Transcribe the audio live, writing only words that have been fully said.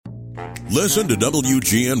Listen to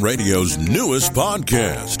WGN Radio's newest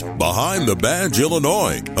podcast, Behind the Badge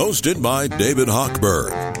Illinois, hosted by David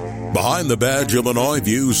Hochberg. Behind the Badge Illinois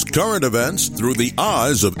views current events through the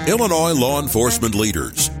eyes of Illinois law enforcement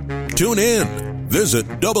leaders. Tune in. Visit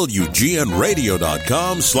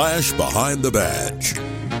WGNRadio.com/Behind the Badge.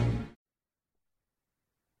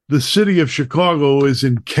 The city of Chicago is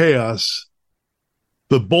in chaos.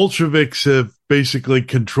 The Bolsheviks have basically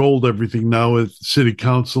controlled everything now at city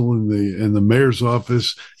council and the mayor's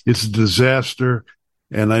office. It's a disaster.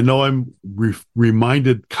 And I know I'm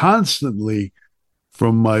reminded constantly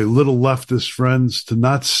from my little leftist friends to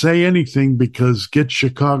not say anything because get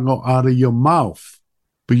Chicago out of your mouth.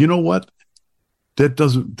 But you know what?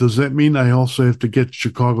 Does that mean I also have to get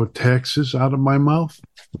Chicago taxes out of my mouth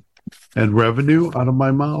and revenue out of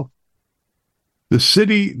my mouth? The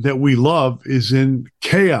city that we love is in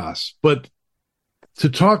chaos. But to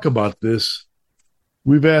talk about this,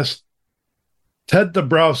 we've asked Ted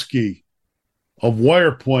Dabrowski of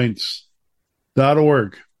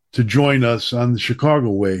wirepoints.org to join us on the Chicago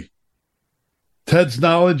Way. Ted's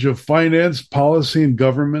knowledge of finance, policy, and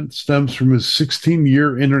government stems from his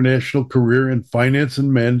 16-year international career in finance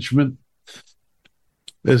and management.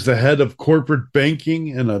 As the head of corporate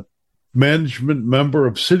banking and a management member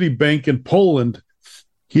of Citibank in Poland,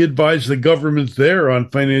 he advised the government there on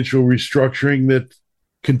financial restructuring that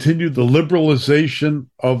continued the liberalization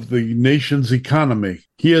of the nation's economy.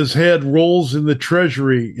 He has had roles in the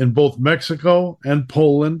Treasury in both Mexico and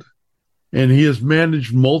Poland, and he has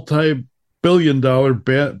managed multi-billion-dollar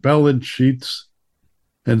balance sheets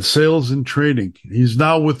and sales and trading. He's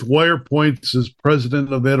now with WirePoints as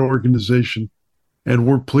president of that organization, and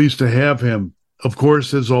we're pleased to have him. Of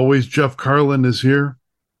course, as always, Jeff Carlin is here,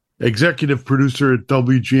 executive producer at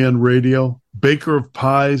WGN Radio, baker of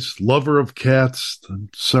pies, lover of cats. I'm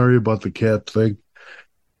sorry about the cat thing.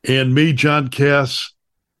 And me, John Kass,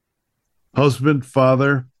 husband,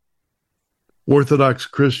 father, Orthodox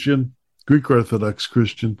Christian, Greek Orthodox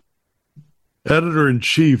Christian,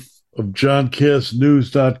 editor-in-chief of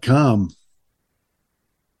JohnKassNews.com.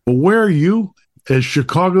 But where are you as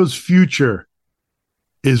Chicago's future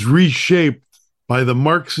is reshaped by the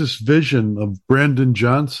Marxist vision of Brandon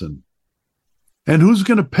Johnson? And who's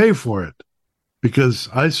going to pay for it? Because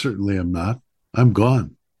I certainly am not. I'm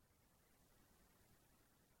gone.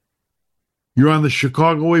 You're on the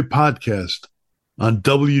Chicago Way podcast on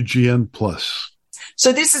WGN Plus.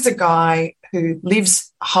 So this is a guy who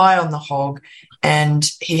lives high on the hog,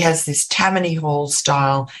 and he has this Tammany Hall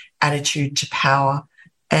style attitude to power.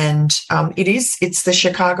 And it's the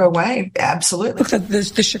Chicago way. Absolutely. Look,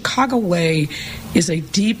 the Chicago way is a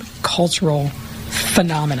deep cultural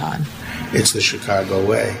phenomenon. It's the Chicago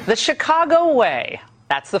way. The Chicago way.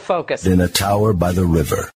 That's the focus. In a tower by the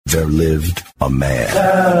river, there lived a man.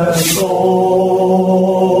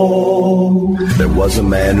 There was a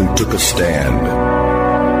man who took a stand.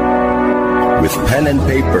 With pen and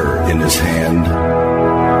paper in his hand,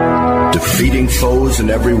 defeating foes in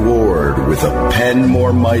every ward with a pen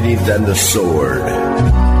more mighty than the sword.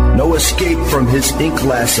 No escape from his ink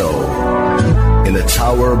lasso in a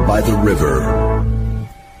tower by the river.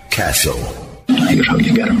 Castle. Here's how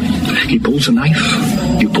you get him. He pulls a knife,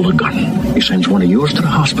 you pull a gun. He sends one of yours to the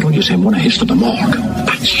hospital, you send one of his to the morgue.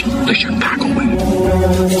 That's the Chicago way.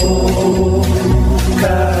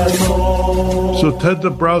 So, Ted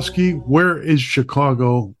Dabrowski, where is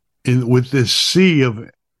Chicago with this sea of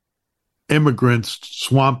immigrants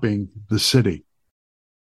swamping the city?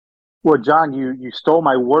 Well, John, you stole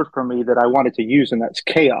my word from me that I wanted to use, and that's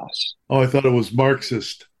chaos. Oh, I thought it was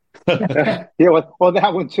Marxist. Yeah, well,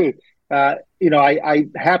 that one too. I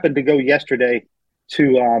happened to go yesterday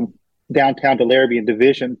to downtown Larrabee and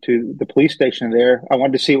Division to the police station there. I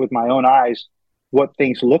wanted to see it with my own eyes what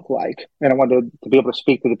things look like, and I wanted to be able to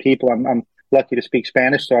speak to the people. I'm lucky to speak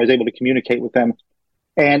Spanish, so I was able to communicate with them.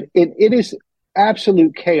 And it is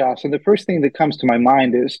absolute chaos. And the first thing that comes to my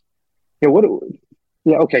mind is,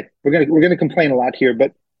 okay, we're gonna complain a lot here,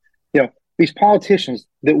 but these politicians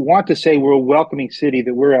that want to say we're a welcoming city,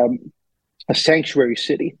 that we're a sanctuary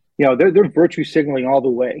city, they're virtue signaling all the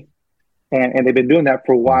way, and they've been doing that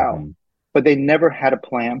for a while. But they never had a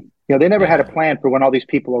plan. They never had a plan for when all these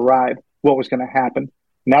people arrived, what was going to happen.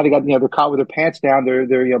 Now they're caught with their pants down. They're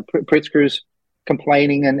Pritzker's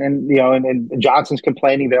complaining, and Johnson's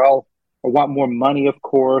complaining. They all want more money, of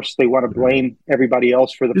course. They want to blame everybody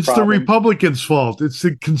else for the problem. It's the Republicans' fault. It's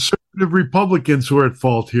the conservative Republicans who are at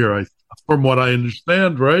fault here, from what I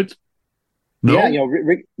understand, right? No?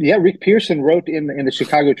 Yeah, Rick Pearson wrote in the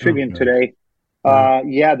Chicago Tribune today,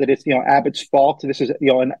 that it's Abbott's fault. This is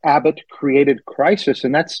an Abbott created crisis,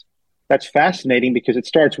 and that's that's fascinating because it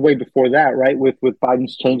starts way before that, right? With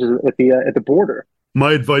Biden's changes at the border.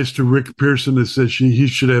 My advice to Rick Pearson is that he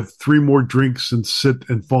should have 3 more drinks and sit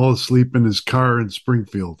and fall asleep in his car in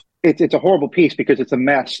Springfield. It's a horrible piece because it's a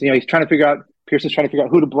mess. Pearson's trying to figure out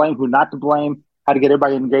who to blame, who not to blame, how to get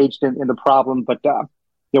everybody engaged in the problem. But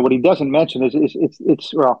what he doesn't mention is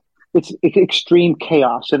it's extreme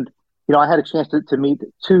chaos. And I had a chance to meet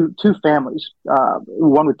two families,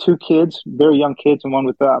 one with 2 kids, very young kids, and one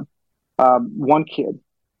with 1 kid,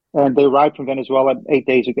 and they arrived from Venezuela 8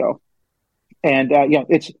 days ago. And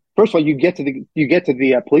it's first of all, you get to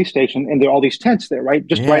the police station, and there are all these tents there, right,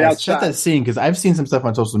 just right outside. Set that scene, because I've seen some stuff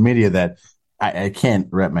on social media that I can't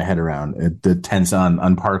wrap my head around. The tents on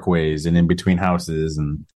parkways and in between houses,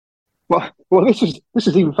 and well, this is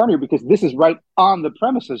even funnier because this is right on the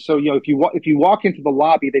premises. So if you walk into the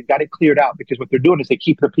lobby, they've got it cleared out because what they're doing is they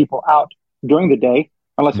keep the people out during the day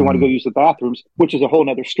unless they want to go use the bathrooms, which is a whole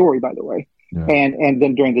other story, by the way. Yeah. And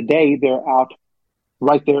then during the day, they're out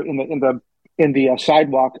right there in the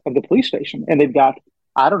sidewalk of the police station, and they've got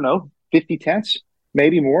 50 tents,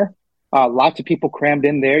 maybe more. Lots of people crammed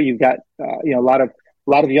in there. You've got a lot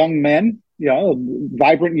of young men,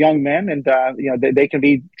 vibrant young men, and they can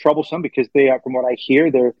be troublesome because from what I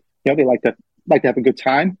hear, they like to have a good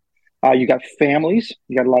time. You got families.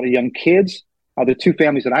 You got a lot of young kids. The 2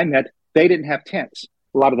 families that I met, they didn't have tents.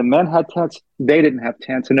 A lot of the men had tents. They didn't have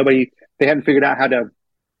tents, and they hadn't figured out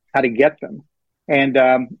how to get them. And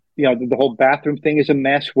the whole bathroom thing is a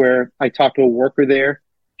mess. Where I talked to a worker there,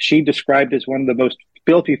 she described it as one of the most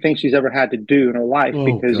filthy things she's ever had to do in her life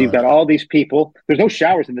because you've got all these people. There's no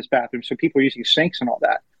showers in this bathroom, so people are using sinks and all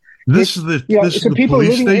that. This is the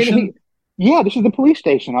police station? This is the police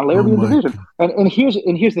station on Larrabee Division. And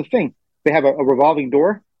here's the thing. They have a revolving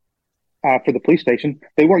door for the police station.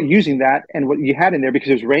 They weren't using that, and what you had in there, because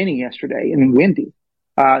it was raining yesterday and windy,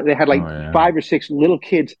 they had 5 or 6 little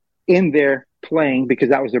kids in there playing because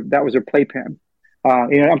that was their playpen. I'm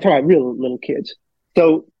talking about real little kids.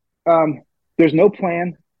 So there's no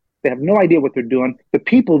plan. They have no idea what they're doing. The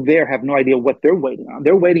people there have no idea what they're waiting on.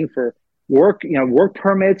 They're waiting for work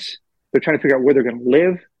permits. They're trying to figure out where they're going to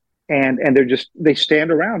live, and they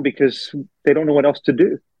stand around because they don't know what else to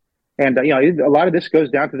do. And a lot of this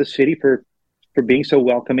goes down to the city for being so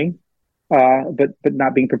welcoming, but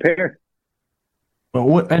not being prepared.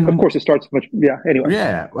 Well, and of course, it starts much. Yeah. Anyway.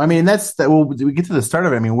 Yeah. I mean, we get to the start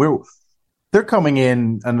of it. I mean, they're coming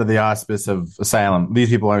in under the auspice of asylum. These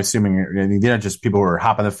people, I'm assuming, they're not just people who are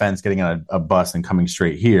hopping the fence, getting on a bus, and coming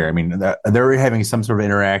straight here. I mean, they're having some sort of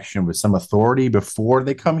interaction with some authority before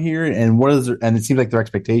they come here. And and it seems like their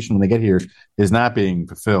expectation when they get here is not being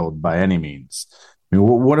fulfilled by any means. I mean,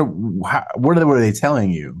 what are they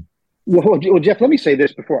telling you? Well, Jeff, let me say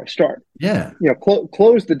this before I start. Yeah.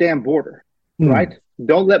 Close the damn border. Right?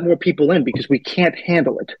 Don't let more people in because we can't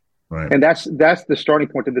handle it. Right. And that's the starting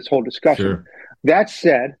point of this whole discussion. Sure. That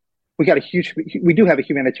said, we do have a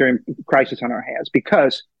humanitarian crisis on our hands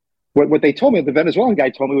because what they told me, the Venezuelan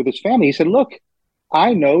guy told me with his family, he said, look,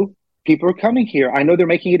 I know people are coming here. I know they're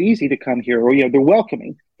making it easy to come here, or, they're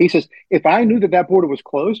welcoming. He says, if I knew that border was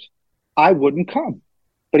closed, I wouldn't come.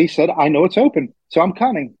 But he said, I know it's open, so I'm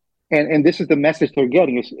coming. And this is the message they're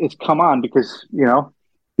getting is come on, because,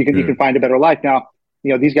 you can find a better life. Now,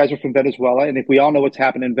 these guys are from Venezuela, and if we all know what's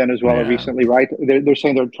happened in Venezuela recently, right? They're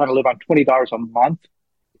saying they're trying to live on $20 a month.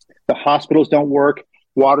 The hospitals don't work.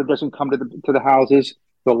 Water doesn't come to the houses.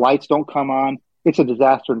 The lights don't come on. It's a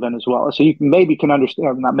disaster in Venezuela. So you can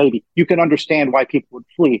understand why people would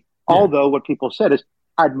flee. Yeah. Although what people said is,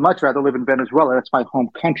 I'd much rather live in Venezuela. That's my home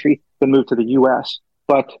country, than move to the U.S.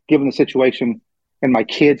 But given the situation and my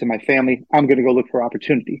kids and my family, I'm going to go look for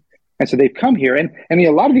opportunity. And so they've come here, and a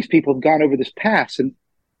lot of these people have gone over this pass, and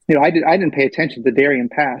I didn't pay attention to the Darien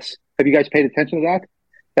Pass. Have you guys paid attention to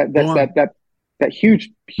that? That huge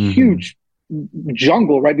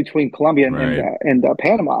jungle right between Colombia and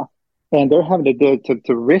Panama, and they're having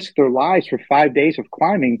to risk their lives for 5 days of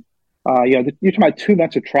climbing. You're talking about 2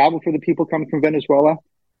 months of travel for the people coming from Venezuela.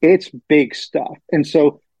 It's big stuff, and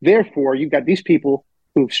so therefore you've got these people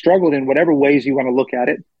who've struggled in whatever ways you want to look at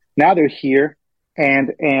it. Now they're here.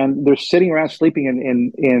 And they're sitting around sleeping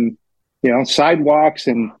in sidewalks,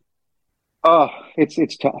 and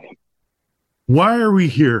it's tough. Why are we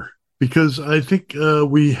here? Because I think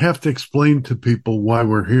we have to explain to people why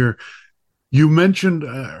we're here. You mentioned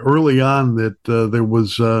early on that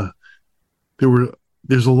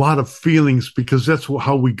there's a lot of feelings because that's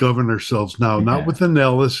how we govern ourselves now. Yeah. Not with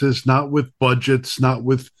analysis, not with budgets, not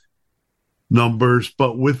with numbers,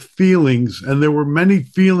 but with feelings. And there were many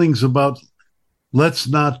feelings about. Let's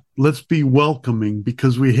be welcoming,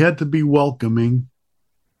 because we had to be welcoming.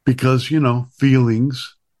 because,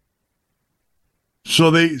 feelings.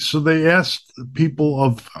 So they asked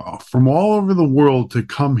people from all over the world to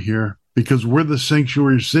come here because we're the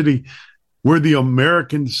sanctuary city. We're the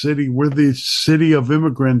American city. We're the city of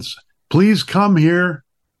immigrants. Please come here.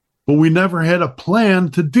 But we never had a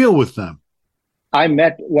plan to deal with them. I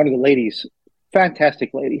met one of the ladies,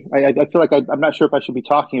 fantastic lady. I feel like I'm not sure if I should be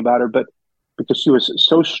talking about her, but because she was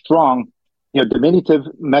so strong, diminutive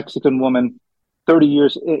Mexican woman, 30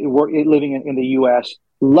 years living in the U.S.,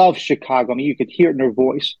 loves Chicago. I mean, you could hear it in her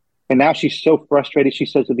voice. And now she's so frustrated. She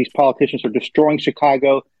says that these politicians are destroying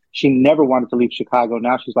Chicago. She never wanted to leave Chicago.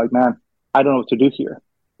 Now she's like, man, I don't know what to do here.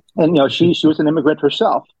 And, she was an immigrant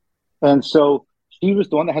herself. And so she was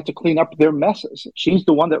the one that had to clean up their messes. She's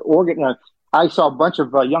the one that organized. I saw a bunch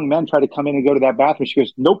of young men try to come in and go to that bathroom. She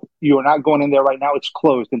goes, nope, you are not going in there right now. It's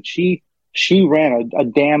closed. And she ran a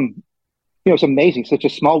damn, it's amazing. Such a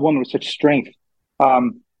small woman with such strength.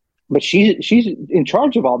 But she's in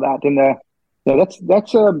charge of all that. And that's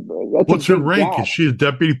what's her rank? Job. Is she a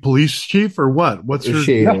deputy police chief or what? What's her?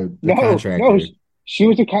 She contractor? No, she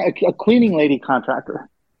was a cleaning lady contractor.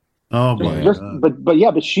 Oh my God.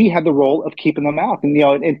 But she had the role of keeping them out, and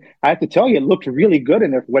and I have to tell you, it looked really good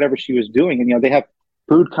in there for whatever she was doing, and they have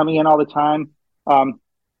food coming in all the time.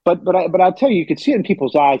 But I'll tell you, could see it in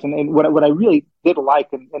people's eyes, and what I really did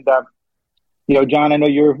like, and John, I know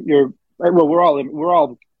you're well, we're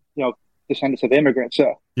all descendants of immigrants.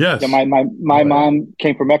 So yes, my mom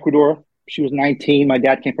came from Ecuador. She was 19. My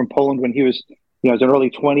dad came from Poland when he was his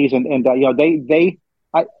early 20s, and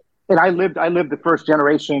I lived the first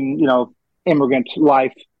generation, immigrant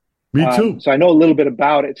life. Me too. So I know a little bit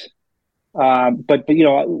about it. But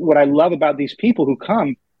what I love about these people who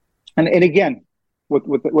come, and again, with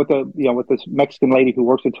this Mexican lady who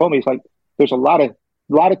works there told me, it's like there's a lot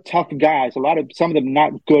of tough guys, some of them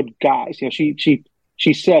not good guys.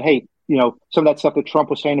 She said, hey, some of that stuff that Trump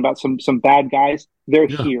was saying about some bad guys, they're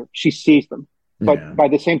here. She sees them. But by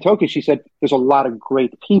the same token, she said there's a lot of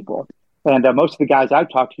great people. And most of the guys I've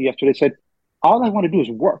talked to yesterday said, all I want to do is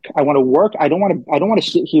work. I want to work. I don't want to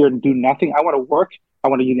sit here and do nothing. I want to work. I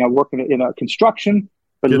want to work in a construction,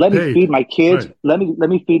 but let me feed my kids. Right. Let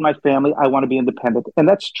me feed my family. I want to be independent. And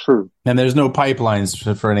that's true. And there's no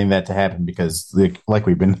pipelines for any of that to happen because like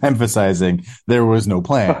we've been emphasizing, there was no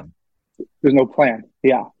plan. There's no plan.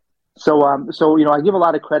 Yeah. So I give a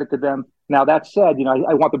lot of credit to them. Now that said,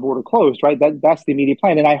 I want the border closed, right? That's the immediate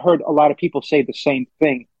plan. And I heard a lot of people say the same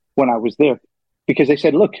thing when I was there, because they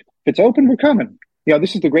said, look, if it's open, we're coming.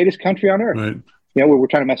 This is the greatest country on earth. Right. We're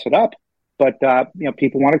trying to mess it up, but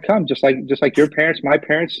people want to come, just like your parents, my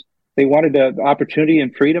parents. They wanted the opportunity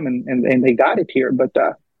and freedom, and they got it here. But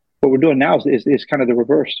what we're doing now is kind of the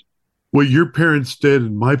reverse. What your parents did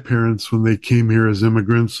and my parents, when they came here as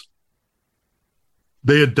immigrants,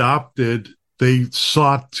 they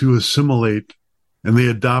sought to assimilate, and they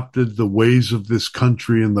adopted the ways of this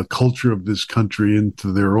country and the culture of this country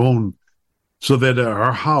into their own, so that at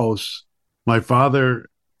our house, my father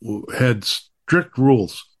had strict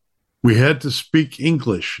rules. We had to speak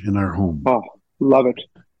English in our home. Oh, love it.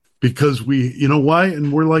 Because why?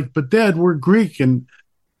 And we're like, but Dad, we're Greek. And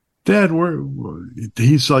Dad,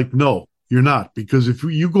 he's like, no, you're not. Because if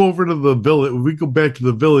you go over to the village, if we go back to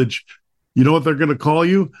the village, you know what they're going to call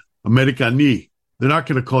you? Americani. They're not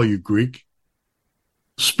going to call you Greek.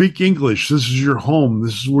 Speak English. This is your home.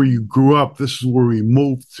 This is where you grew up. This is where we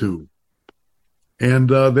moved to. And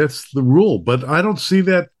that's the rule. But I don't see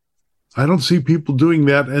that. I don't see people doing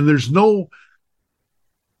that. And there's no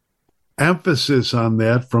emphasis on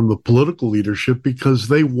that from the political leadership, because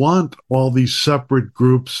they want all these separate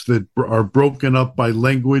groups that are broken up by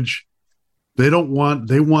language. They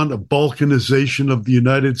want a balkanization of the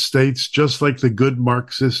United States, just like the good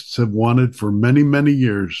Marxists have wanted for many, many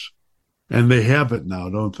years. And they have it now,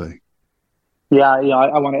 don't they? Yeah,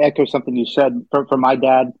 I want to echo something you said. For my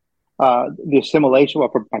dad, the assimilation, well,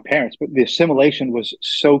 for my parents, but the assimilation was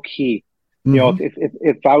so key. Mm-hmm.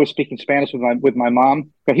 If I was speaking Spanish with my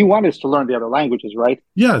mom, but he wanted us to learn the other languages, right?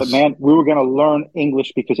 Yes. But man, we were going to learn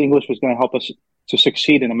English because English was going to help us to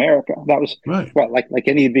succeed in America. That was right. Well, like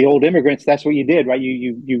any of the old immigrants, that's what you did, right?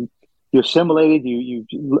 You assimilated,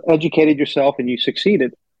 you educated yourself, and you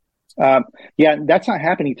succeeded. That's not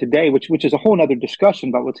happening today, which is a whole other discussion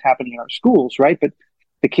about what's happening in our schools, right? But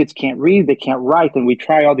the kids can't read, they can't write, and we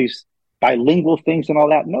try all these bilingual things and all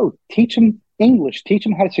that. No, teach them English, teach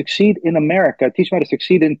them how to succeed in America, teach them how to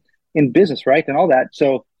succeed in business, right? And all that.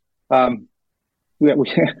 So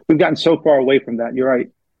we've gotten so far away from that. You're right.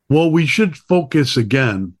 Well, we should focus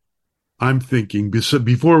again, I'm thinking,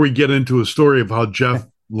 before we get into a story of how Jeff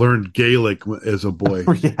learned Gaelic as a boy.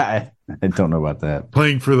 Yeah, I don't know about that.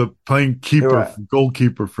 Playing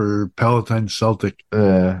goalkeeper for Palatine Celtic.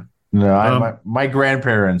 No, my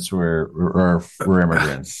grandparents were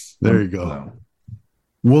immigrants. There you go. So.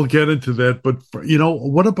 We'll get into that, but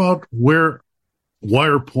what about where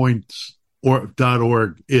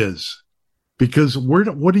wirepoints.org is? Because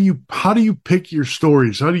how do you pick your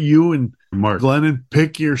stories? How do you and Mark Glennon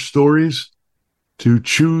pick your stories to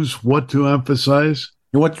choose what to emphasize?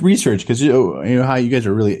 And what research? Because you know how you guys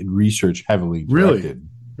are really research heavily directed.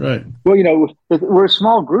 Really? Right. Well, we're a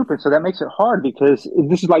small group, and so that makes it hard because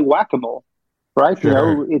this is like whack-a-mole, right?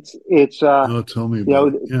 Sure. It's tell me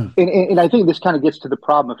about it. Yeah. And I think this kind of gets to the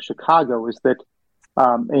problem of Chicago is that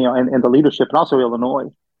and the leadership, and also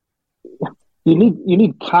Illinois. You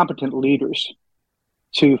need competent leaders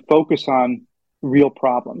to focus on real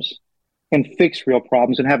problems and fix real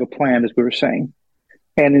problems and have a plan, as we were saying.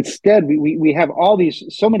 And instead, we have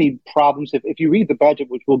so many problems. If you read the budget,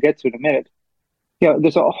 which we'll get to in a minute,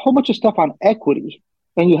 there's a whole bunch of stuff on equity,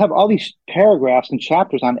 and you have all these paragraphs and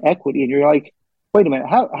chapters on equity, and you're like, wait a minute,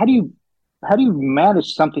 how do you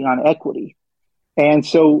manage something on equity? And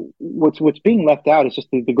so what's being left out is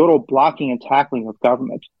just the good old blocking and tackling of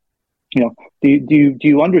government. Do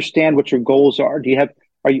you understand what your goals are? Are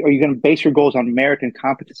you going to base your goals on merit and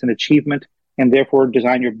competence and achievement, and therefore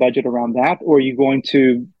design your budget around that? Or are you going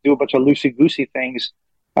to do a bunch of loosey-goosey things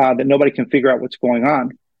that nobody can figure out what's going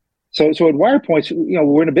on? So at WirePoints,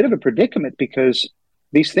 we're in a bit of a predicament because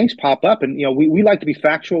these things pop up, and we like to be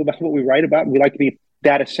factual about what we write about. And we like to be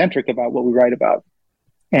data-centric about what we write about,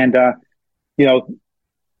 and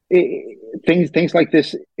things like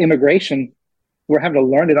this immigration, we're having to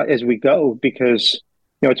learn it as we go because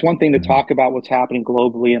it's one thing to talk about what's happening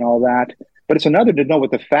globally and all that, but it's another to know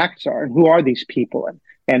what the facts are and who are these people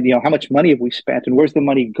and how much money have we spent and where's the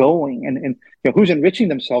money going and who's enriching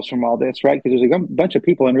themselves from all this, right? Because there's a bunch of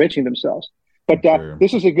people enriching themselves. But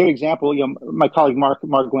this is a good example. My colleague Mark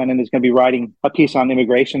Glennon is going to be writing a piece on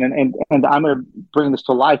immigration, and I'm going to bring this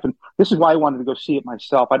to life. And this is why I wanted to go see it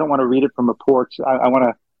myself. I don't want to read it from reports. I want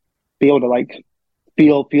to be able to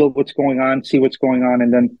feel what's going on, see what's going on,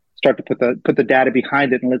 and then start to put the data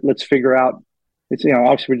behind it, and let's figure out. It's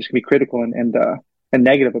obviously we're just going to be critical and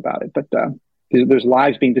negative about it, but there's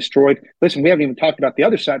lives being destroyed. Listen, we haven't even talked about the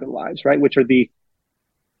other side of the lives, right? Which are the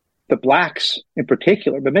blacks in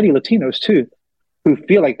particular, but many Latinos too, who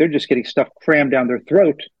feel like they're just getting stuff crammed down their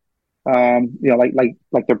throat.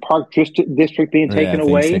 Like their park district being taken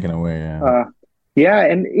away. Yeah.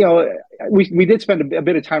 And, we did spend a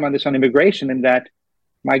bit of time on this on immigration, and that,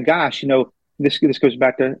 my gosh, this goes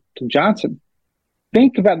back to Johnson.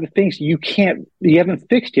 Think about the things you haven't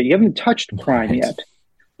fixed yet. You haven't touched crime yet.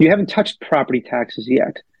 You haven't touched property taxes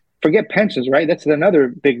yet. Forget pensions, right? That's another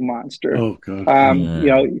big monster. Oh, God.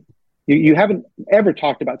 You haven't ever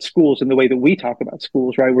talked about schools in the way that we talk about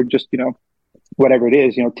schools, right? We're just, whatever it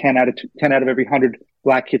is, 10 out of every 100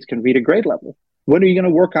 black kids can read a grade level. When are you going to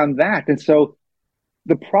work on that? And so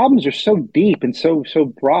the problems are so deep and so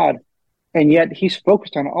broad, and yet he's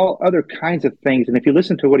focused on all other kinds of things. And if you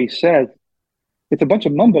listen to what he says, it's a bunch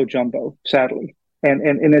of mumbo jumbo, sadly. And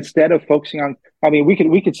instead of focusing on,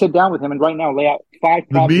 we could sit down with him and right now lay out 5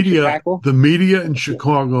 problems to tackle. The media in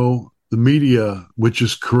Chicago, which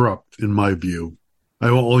is corrupt in my view,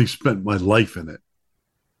 I've only spent my life in it.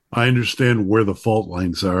 I understand where the fault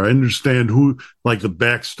lines are. I understand the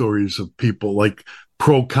backstories of people, like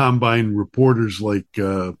pro-Combine reporters, like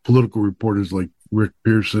political reporters like Rick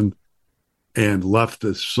Pearson, and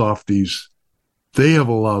leftist softies. They have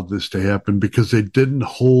allowed this to happen because they did not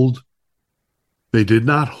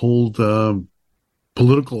hold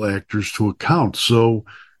political actors to account. So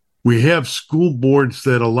we have school boards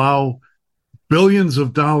that allow billions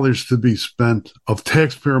of dollars to be spent of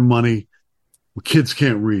taxpayer money. Kids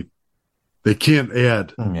can't read. They can't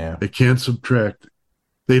add. Yeah. They can't subtract.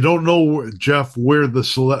 They don't know, Jeff, where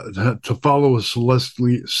to follow a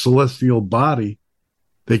celestial body.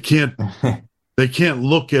 They can't. They can't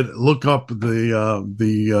look up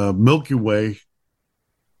the Milky Way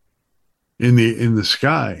in the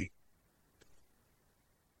sky.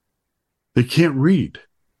 They can't read.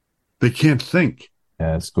 They can't think.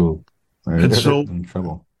 Yeah, it's cool. And so in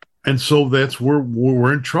trouble. And so that's where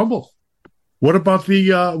we're in trouble. What about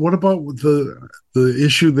the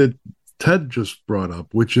issue that Ted just brought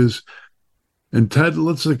up, which is, and Ted,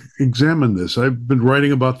 let's examine this. I've been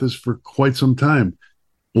writing about this for quite some time.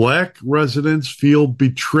 Black residents feel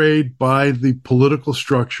betrayed by the political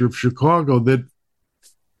structure of Chicago that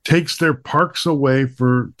takes their parks away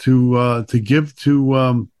to give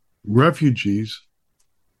to refugees,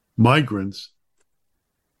 migrants,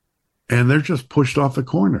 and they're just pushed off the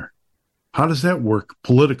corner. How does that work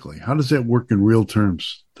politically? How does that work in real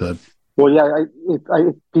terms, Ted? Well, yeah,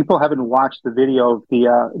 if people haven't watched the video of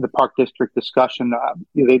the Park District discussion,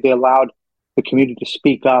 they allowed the community to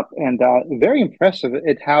speak up, and very impressive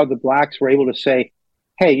at how the blacks were able to say,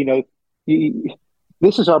 "Hey,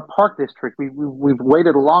 this is our park district. We've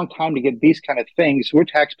waited a long time to get these kind of things. We're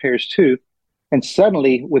taxpayers too." And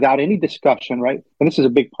suddenly, without any discussion, right? And this is a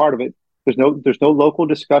big part of it. There's no local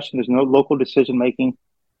discussion. There's no local decision making.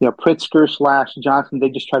 Pritzker / Johnson, they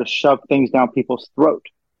just try to shove things down people's throat.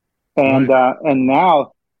 And right. And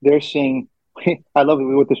now they're seeing. I love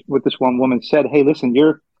what this one woman said. Hey, listen,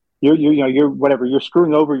 you're whatever. You're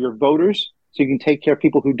screwing over your voters so you can take care of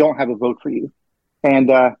people who don't have a vote for you. And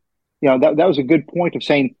that was a good point of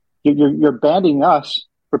saying you're banning us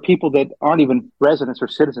for people that aren't even residents or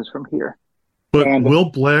citizens from here. But will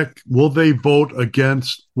black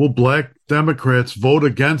Democrats vote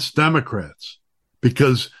against Democrats?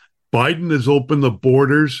 Because Biden has opened the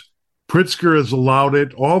borders. Pritzker has allowed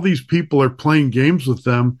it. All these people are playing games with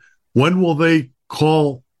them. When will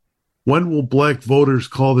black voters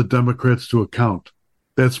call the Democrats to account?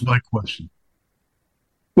 That's my question.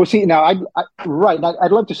 Well, see, now,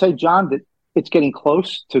 I'd love to say, John, that it's getting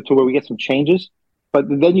close to where we get some changes. But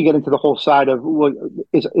then you get into the whole side of, well,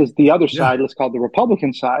 is the other side, let's call it the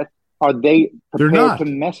Republican side, are they prepared to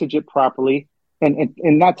message it properly and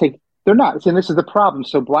not take, they're not. And this is the problem.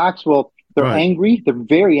 So blacks they're angry. They're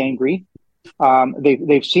very angry.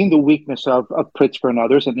 They've seen the weakness of Pritzker and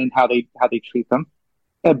others and how they treat them.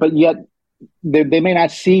 But yet they may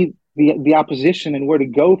not see the opposition and where to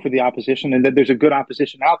go for the opposition, and that there's a good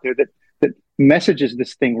opposition out there that messages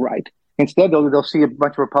this thing right. Instead, they'll see a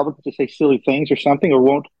bunch of Republicans that say silly things or something, or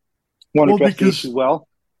won't address the issue well,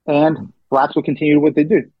 and blacks will continue what they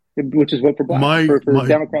do, which is vote for blacks. For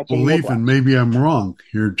Democrats. Belief, and maybe I'm wrong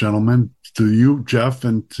here, gentlemen, to you, Jeff,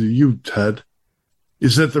 and to you, Ted,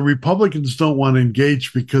 is that the Republicans don't want to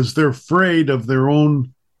engage because they're afraid of their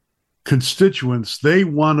own constituents. They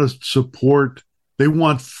want to support. They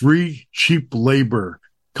want free, cheap labor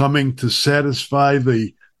coming to satisfy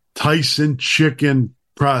the Tyson chicken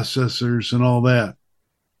processors and all that.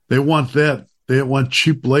 They want that. They want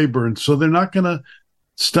cheap labor, and so they're not going to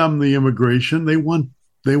stem the immigration. They want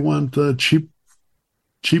cheap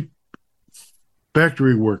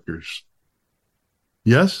factory workers.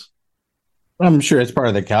 Yes, I'm sure it's part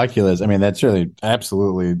of the calculus. I mean, that certainly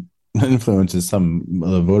absolutely influences some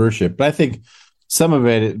of the votership, but I think some of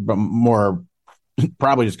it, but more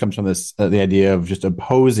probably just comes from the idea of just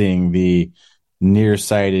opposing the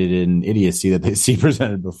nearsighted and idiocy that they see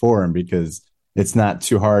presented before them, because it's not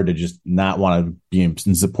too hard to just not want to be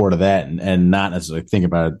in support of that and not necessarily think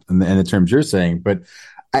about it in the terms you're saying. But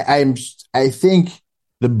I think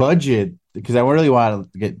the budget, because I really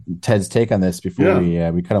want to get Ted's take on this before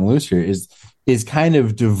we cut him loose here, is kind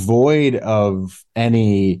of devoid of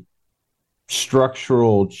any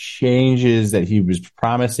structural changes that he was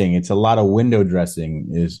promising. It's a lot of window dressing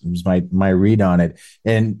is my read on it.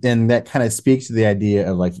 And that kind of speaks to the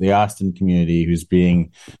idea of like the Austin community who's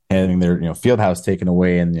having their field house taken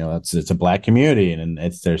away, and it's a black community, and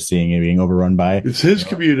they're seeing it being overrun by his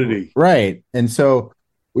community. Right. And so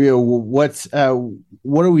what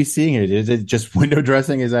are we seeing here? Is it just window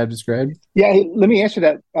dressing as I've described? Yeah, let me answer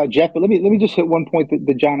that, Jeff, but let me just hit one point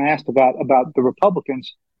that John asked about the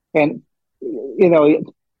Republicans. And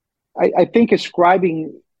I think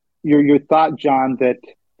ascribing your thought, John, that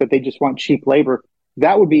they just want cheap labor,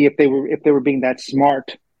 that would be if they were being that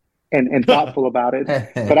smart and thoughtful about it.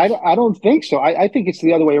 But I don't think so. I think it's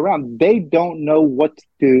the other way around. They don't know what to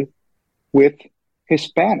do with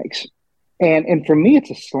Hispanics. And for me, it's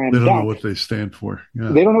a slam dunk. They don't know what they stand for.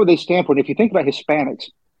 Yeah. They don't know what they stand for. And if you think about Hispanics,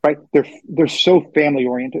 right, they're so family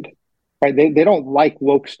oriented, right? They don't like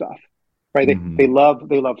woke stuff. Right, they love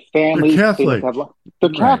family. They're Catholic.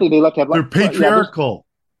 They're Catholic. They love to have. They're patriarchal.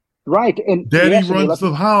 Right, and Daddy runs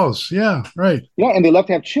the house. Yeah, right. Yeah, and they love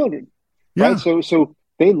to have children. Yeah. Right, so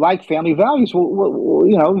they like family values. Well,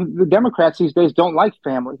 the Democrats these days don't like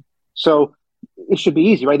family, so it should be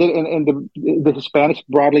easy, right? And the Hispanics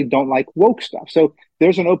broadly don't like woke stuff. So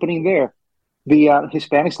there's an opening there. The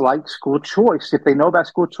Hispanics like school choice. If they know about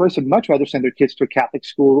school choice, they'd much rather send their kids to a Catholic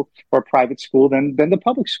school or a private school than the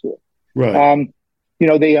public school. Right.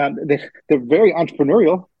 They're very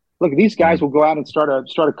entrepreneurial. Look, these guys will go out and start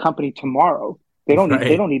a company tomorrow. They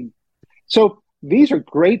don't need. So these are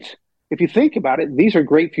great. If you think about it, these are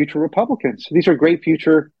great future Republicans. These are great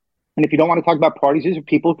future. And if you don't want to talk about parties, these are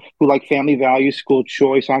people who like family values, school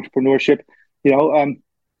choice, entrepreneurship.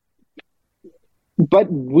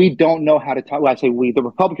 But we don't know how to talk. Well, I say we. The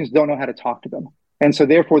Republicans don't know how to talk to them. And so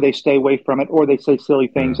therefore they stay away from it, or they say silly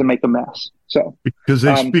things and make a mess. So because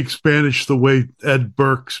they speak Spanish the way Ed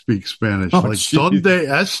Burke speaks Spanish, like "Donde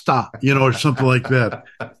está," or something like that.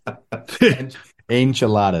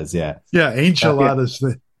 Enchiladas, yeah, enchiladas.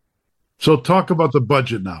 So talk about the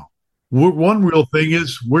budget now. One real thing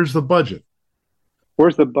is, where's the budget?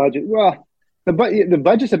 Where's the budget? Well, the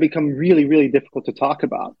budgets have become really, really difficult to talk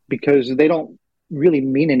about because they don't really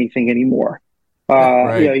mean anything anymore.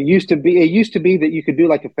 Right. It used to be that you could do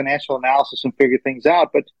like a financial analysis and figure things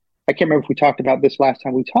out, but I can't remember if we talked about this last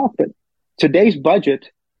time we talked. But today's budget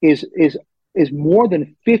is more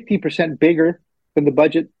than 50% bigger than the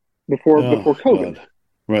budget before COVID. God.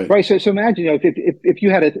 Right. Right. So imagine, if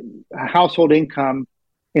you had a household income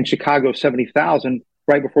in Chicago 70,000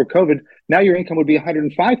 right before COVID, now your income would be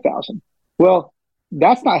 105,000. Well,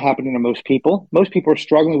 that's not happening to most people. Most people are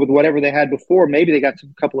struggling with whatever they had before. Maybe they got a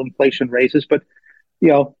couple of inflation raises, but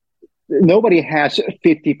nobody has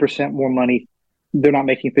 50% more money. They're not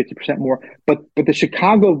making 50% more. But the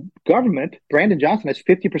Chicago government, Brandon Johnson, has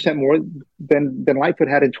 50% more than Lightfoot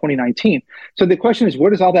had in 2019. So the question is,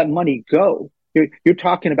 where does all that money go? You're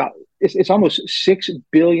talking about it's almost $6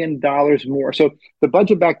 billion more. So the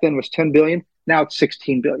budget back then was $10 billion. Now it's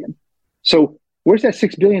 $16 billion. So where's that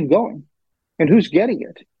 $6 billion going? And who's getting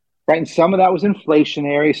it? Right. And some of that was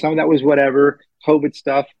inflationary. Some of that was whatever, COVID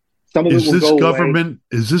stuff. Some of it will go away.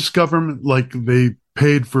 Is this government like they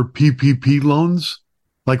paid for PPP loans?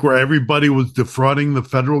 Like where everybody was defrauding the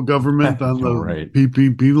federal government on the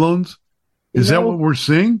PPP loans? Is that what we're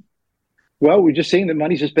seeing? Well, we're just seeing that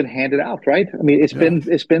money's just been handed out, right? I mean, it's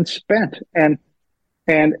been spent, and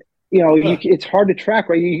it's hard to track,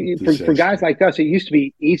 right? For guys like us, it used to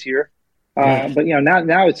be easier, but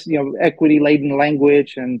now it's equity laden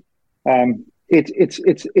language, and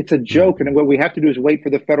it's a joke. And what we have to do is wait for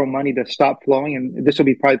the federal money to stop flowing, and this will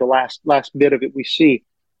be probably the last bit of it we see,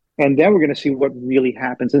 and then we're going to see what really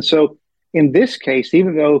happens. And so, in this case,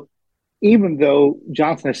 even though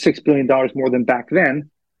Johnson has $6 billion more than back then,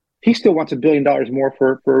 he still wants $1 billion more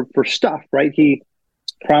for stuff, right? He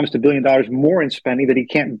promised $1 billion more in spending that he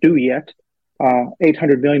can't do yet,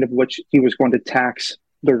 800 million of which he was going to tax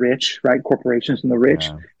the rich, right? Corporations and the rich.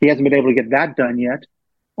 Yeah. He hasn't been able to get that done yet.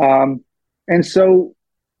 And so,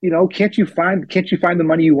 can't you find the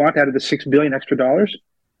money you want out of the $6 billion extra dollars?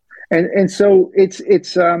 And so it's he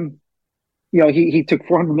took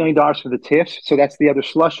 $400 million for the TIFs. So that's the other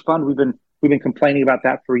slush fund. We've been complaining about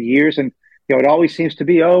that for years. And, it always seems to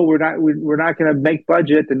be, we're not going to make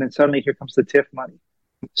budget. And then suddenly here comes the TIF money.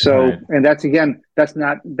 So, and that's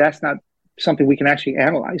not something we can actually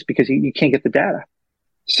analyze because you can't get the data.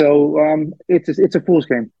 So it's a fool's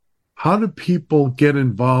game. How do people get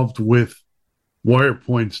involved with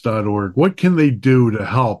wirepoints.org? What can they do to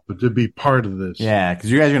help, to be part of this? Yeah,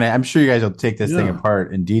 because you guys I'm sure you guys will take this thing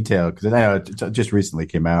apart in detail, because I know it just recently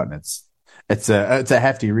came out, and it's a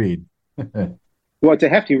hefty read. Well, it's a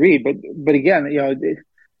hefty read, but again, I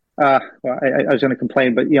was going to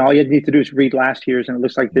complain, but all you need to do is read last year's, and it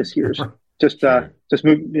looks like this year's. Just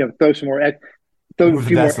move, throw some more, throw a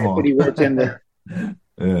few more equity words in there.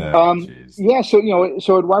 So at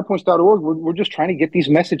wirepoints.org, we're just trying to get these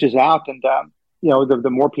messages out, and the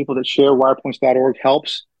more people that share wirepoints.org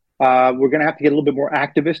helps. We're going to have to get a little bit more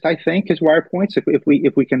activist, I think, as Wirepoints if we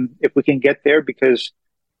can get there, because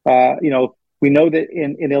we know that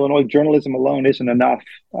in Illinois, journalism alone isn't enough,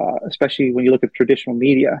 especially when you look at traditional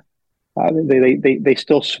media. They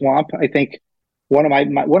still swamp. I think one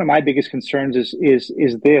of my biggest concerns is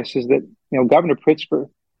that Governor Pritzker,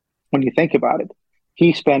 when you think about it,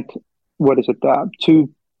 he spent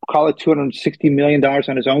 $260 million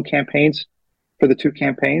on his own campaigns for the two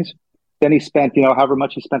campaigns. Then he spent however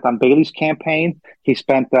much he spent on Bailey's campaign. He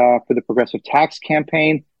spent for the progressive tax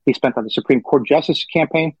campaign. He spent on the Supreme Court justice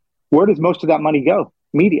campaign. Where does most of that money go?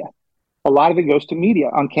 Media. A lot of it goes to media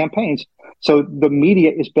on campaigns. So the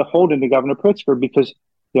media is beholden to Governor Pritzker because,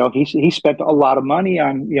 he spent a lot of money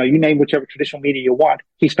on, you name whichever traditional media you want.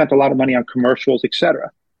 He spent a lot of money on commercials, et cetera.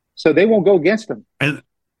 So they won't go against him. And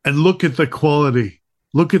look at the quality.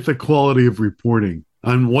 Look at the quality of reporting.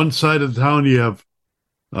 On one side of town, you have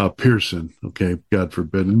Pearson. Okay, God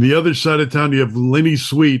forbid. And the other side of town, you have Lenny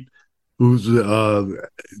Sweet, who's, making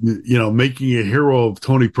a hero of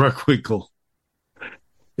Tony Preckwinkle.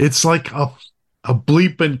 It's like a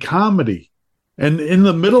bleeping comedy. And in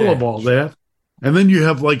the middle of all that, and then you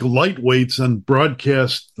have like lightweights on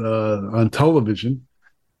broadcast on television.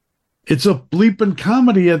 It's a bleeping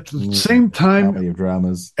comedy at the same time. Comedy of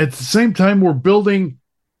dramas. At the same time, they're building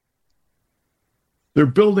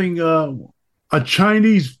a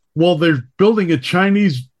Chinese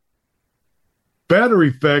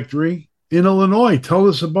battery factory in Illinois. Tell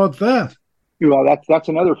us about that. Well, that's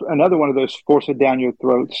another one of those force it down your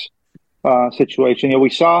throats situation. We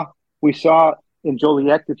saw in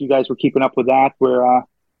Joliet, if you guys were keeping up with that, where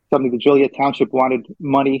the Joliet Township wanted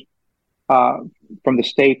money from the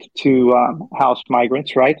state to house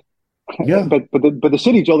migrants, right? Yeah. but the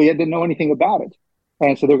city of Joliet didn't know anything about it,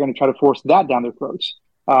 and so they're going to try to force that down their throats.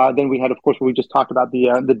 Then we had, of course, what we just talked about,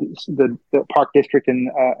 the Park District in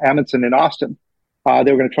Amundsen in Austin.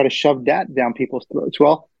 They were going to try to shove that down people's throats.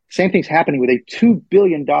 Well, same thing's happening with a $2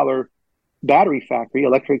 billion battery factory,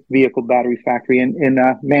 electric vehicle battery factory in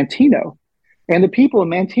Manteno. And the people in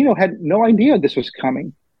Manteno had no idea this was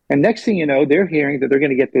coming. And next thing you know, they're hearing that they're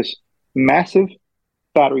going to get this massive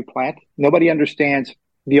battery plant. Nobody understands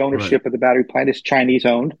the ownership of the battery plant. It's Chinese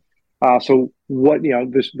owned. So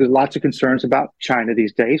there's lots of concerns about China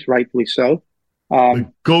these days, rightfully so.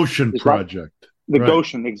 The Goshen project.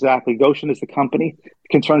 Goshen, exactly. Goshen is the company.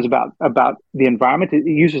 Concerns about the environment. It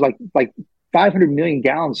uses like 500 million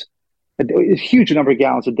gallons, a huge number of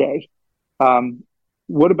gallons a day.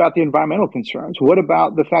 What about the environmental concerns? What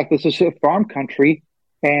about the fact this is a farm country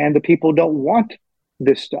and the people don't want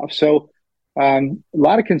this stuff? So a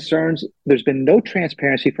lot of concerns. There's been no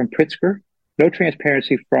transparency from Pritzker, no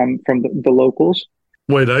transparency from the locals.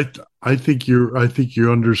 Wait, I think you're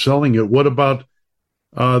underselling it. What about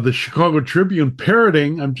the Chicago Tribune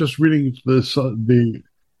parroting? I'm just reading this. The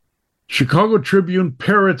Chicago Tribune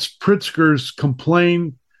parrots Pritzker's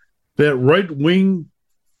complaint that right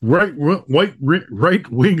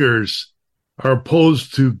wingers are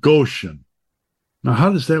opposed to Goshen. Now,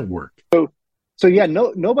 how does that work? So yeah,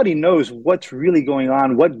 nobody knows what's really going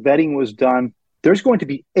on, what vetting was done. There's going to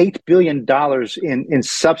be $8 billion in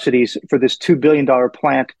subsidies for this $2 billion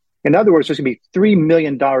plant. In other words, there's going to be $3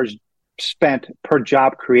 million spent per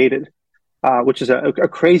job created, which is a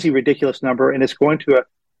crazy, ridiculous number. And it's going to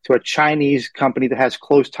a Chinese company that has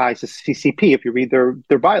close ties to CCP, if you read their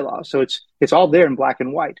bylaws. So it's all there in black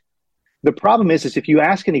and white. The problem is if you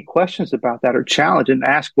ask any questions about that or challenge and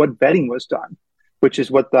ask what vetting was done, which is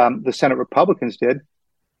what the Senate Republicans did,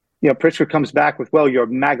 Pritzker comes back with, well, you're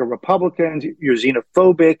MAGA Republicans, you're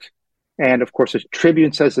xenophobic. And of course, the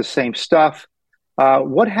Tribune says the same stuff.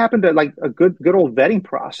 What happened to like a good old vetting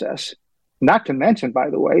process? Not to mention,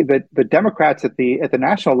 by the way, that the Democrats at the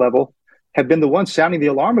national level have been the ones sounding the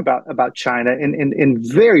alarm about China in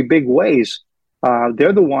very big ways.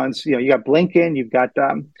 They're the ones, you got Blinken, you've got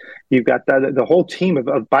the whole team of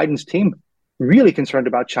Biden's team really concerned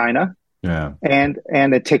about China. Yeah. And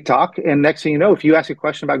the TikTok. And next thing you know, if you ask a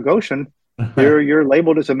question about Goshen, you're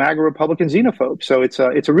labeled as a MAGA Republican xenophobe. So it's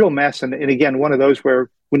a real mess. And again, one of those where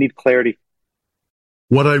we need clarity.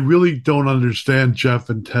 What I really don't understand, Jeff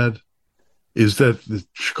and Ted, is that the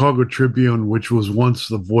Chicago Tribune, which was once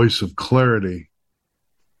the voice of clarity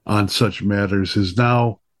on such matters, is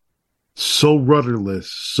now so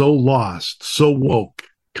rudderless, so lost, so woke,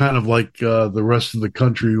 kind of like the rest of the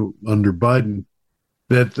country under Biden,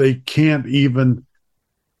 that they can't even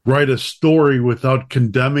write a story without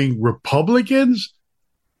condemning Republicans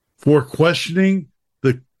for questioning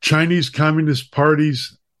the Chinese Communist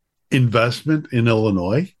Party's investment in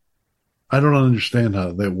Illinois. I don't understand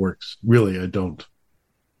how that works. Really, I don't.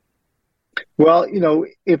 Well,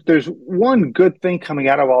 if there's one good thing coming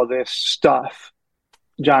out of all this stuff,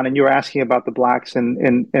 John, and you were asking about the blacks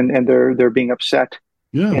and they're being upset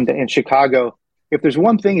in Chicago. If there's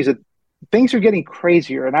one thing, is that things are getting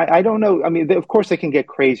crazier. And I don't know. I mean, of course they can get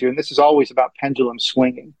crazier. And this is always about pendulum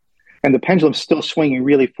swinging. And the pendulum's still swinging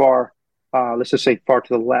really far, let's just say far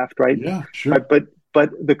to the left, right? Yeah, sure.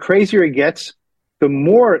 But the crazier it gets, the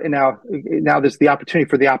more now there's the opportunity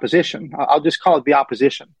for the opposition. I'll just call it the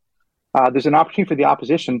opposition. There's an opportunity for the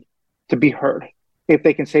opposition to be heard if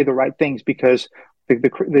they can say the right things, because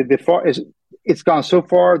it's gone so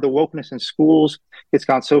far, the wokeness in schools, it's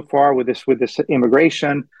gone so far with this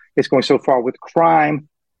immigration, it's going so far with crime.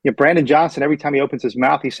 Brandon Johnson, every time he opens his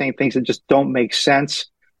mouth, he's saying things that just don't make sense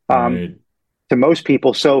to most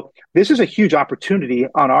people. So this is a huge opportunity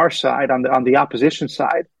on our side, on the opposition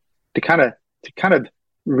side, to kind of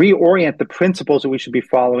reorient the principles that we should be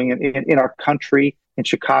following in our country, in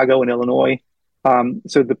Chicago and Illinois.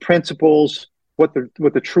 So the principles, what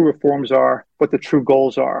the true reforms are, what the true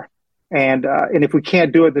goals are, and if we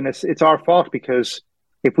can't do it, then it's our fault, because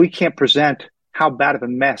if we can't present how bad of a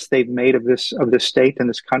mess they've made of this state and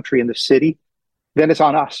this country and the city, then it's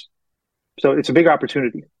on us. So it's a big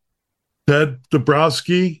opportunity. Ted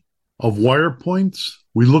Dabrowski of WirePoints.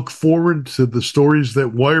 We look forward to the stories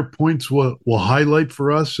that WirePoints will highlight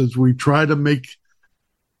for us as we try to make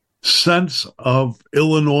sense of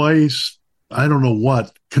Illinois', I don't know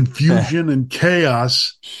what, confusion and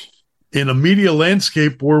chaos in a media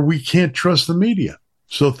landscape where we can't trust the media.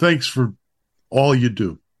 So thanks for all you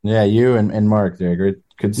do. Yeah, you and Mark there.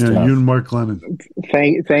 Good stuff. Yeah, you and Mark Lennon.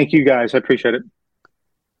 Thank you, guys. I appreciate it.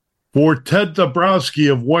 For Ted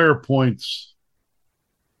Dabrowski of WirePoints,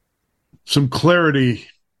 some clarity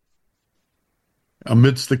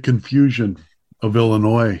amidst the confusion of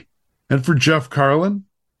Illinois. And for Jeff Carlin,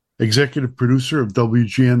 executive producer of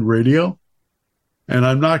WGN Radio. And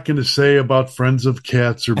I'm not going to say about Friends of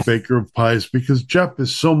Cats or Baker of Pies because Jeff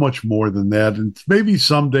is so much more than that. And maybe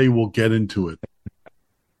someday we'll get into it.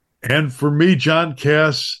 And for me, John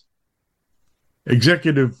Kass,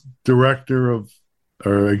 executive editor of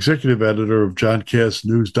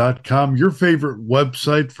JohnKassNews.com, your favorite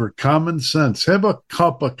website for common sense. Have a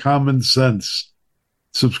cup of common sense.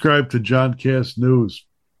 Subscribe to John Kass News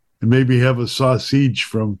and maybe have a sausage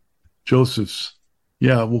from Joseph's.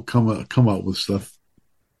 Yeah, we'll come out with stuff.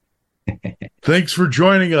 Thanks for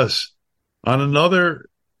joining us on another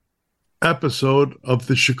episode of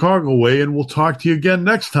the Chicago Way, and we'll talk to you again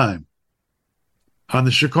next time on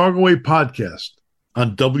the Chicago Way podcast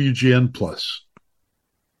on WGN Plus.